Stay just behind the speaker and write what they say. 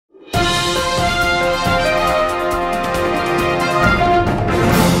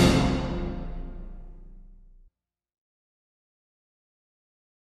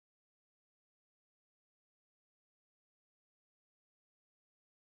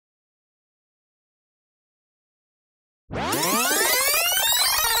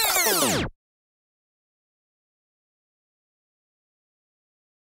Today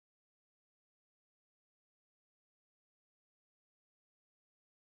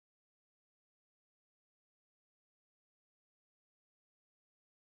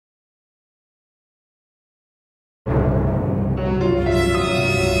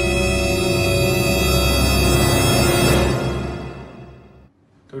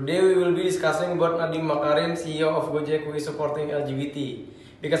we will be discussing about Nadiem Makarim, CEO of Gojek, who is supporting LGBT.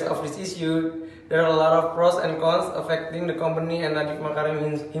 Because of this issue, there are a lot of pros and cons affecting the company and Nadiem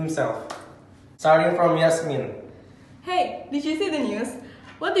Makarim himself. Starting from Yasmeen. Hey, did you see the news?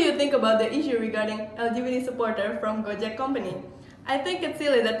 What do you think about the issue regarding LGBT supporter from Gojek company? I think it's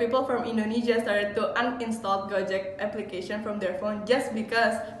silly that people from Indonesia started to uninstall Gojek application from their phone just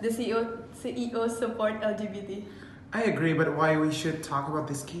because the CEO support LGBT. I agree, but why we should talk about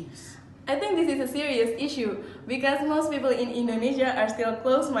this case? I think this is a serious issue because most people in Indonesia are still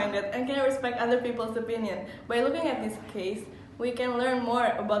close-minded and can respect other people's opinion. By looking at this case, we can learn more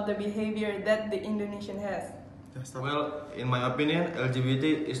about the behavior that the Indonesian has. Well, in my opinion,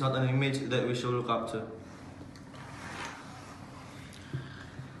 LGBT is not an image that we should look up to.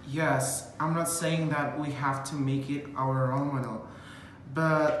 Yes, I'm not saying that we have to make it our role model,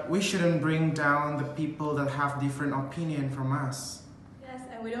 but we shouldn't bring down the people that have different opinion from us. Yes,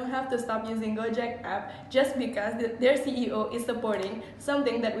 and we don't have to stop using Gojek app just because their CEO is supporting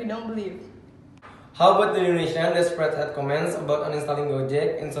something that we don't believe. How about the Indonesian that spread hate comments about uninstalling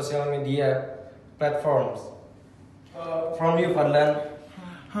Gojek in social media platforms? From you, Fadlan.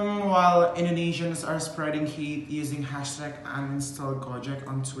 While Indonesians are spreading hate using hashtag uninstall Gojek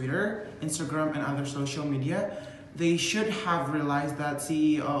on Twitter, Instagram, and other social media, they should have realized that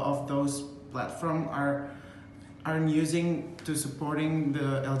CEO of those platforms are using to supporting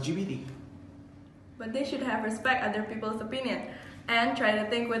the LGBT. But they should have respect other people's opinion and try to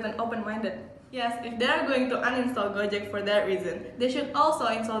think with an open-minded. Yes, if they are going to uninstall Gojek for that reason, they should also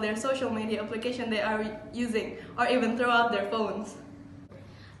install their social media application they are using or even throw out their phones.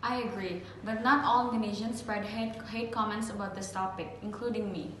 I agree, but not all Indonesians spread hate comments about this topic,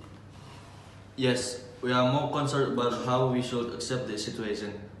 including me. Yes, we are more concerned about how we should accept this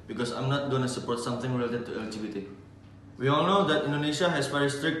situation, because I'm not gonna support something related to LGBT. We all know that Indonesia has very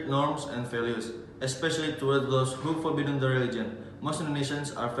strict norms and values, especially toward those who forbidden the religion. Most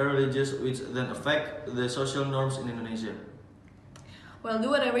Indonesians are very religious, which then affect the social norms in Indonesia. Well, do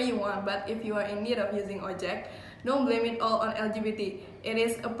whatever you want, but if you are in need of using Gojek, don't blame it all on LGBT. It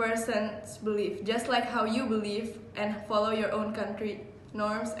is a person's belief, just like how you believe and follow your own country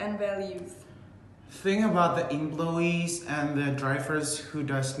norms and values. Think about the employees and the drivers who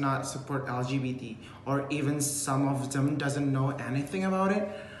does not support LGBT, or even some of them doesn't know anything about it.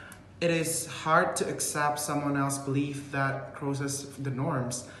 It is hard to accept someone else's belief that crosses the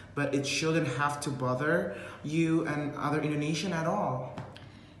norms, but it shouldn't have to bother you and other Indonesian at all.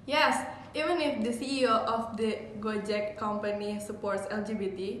 Yes, even if the CEO of the Gojek company supports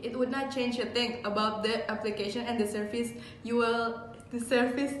LGBT, it would not change a thing about the application and the service you will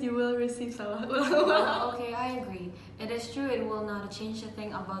receive. Well, okay, I agree. It is true it will not change a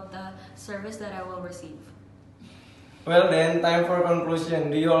thing about the service that I will receive. Well then, time for conclusion.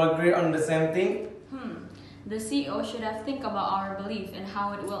 Do you all agree on the same thing? The CEO should have think about our belief and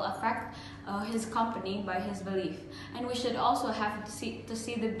how it will affect his company by his belief. And we should also have to see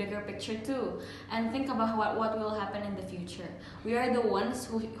the bigger picture too, and think about what will happen in the future. We are the ones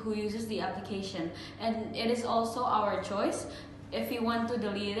who uses the application, and it is also our choice if we want to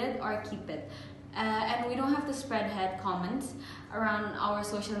delete it or keep it. And we don't have to spread hate comments around our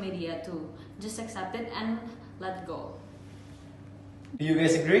social media too. Just accept it and let go. Do you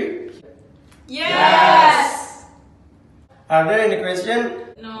guys agree? Yes! Are there any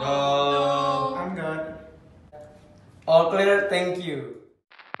questions? No. I'm good. All clear, thank you.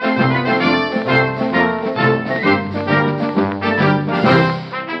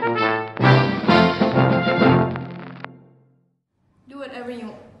 Do whatever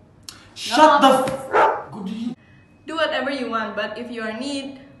you Shut the Do whatever you want, but if you are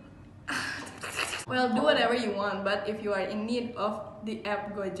Well, do whatever you want, but if you are in need of the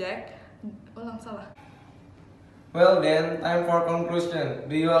app Gojek, salah. Well then, time for conclusion.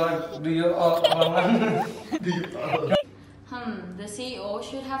 Do you all The CEO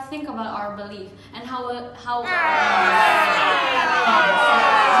should have think about our belief and how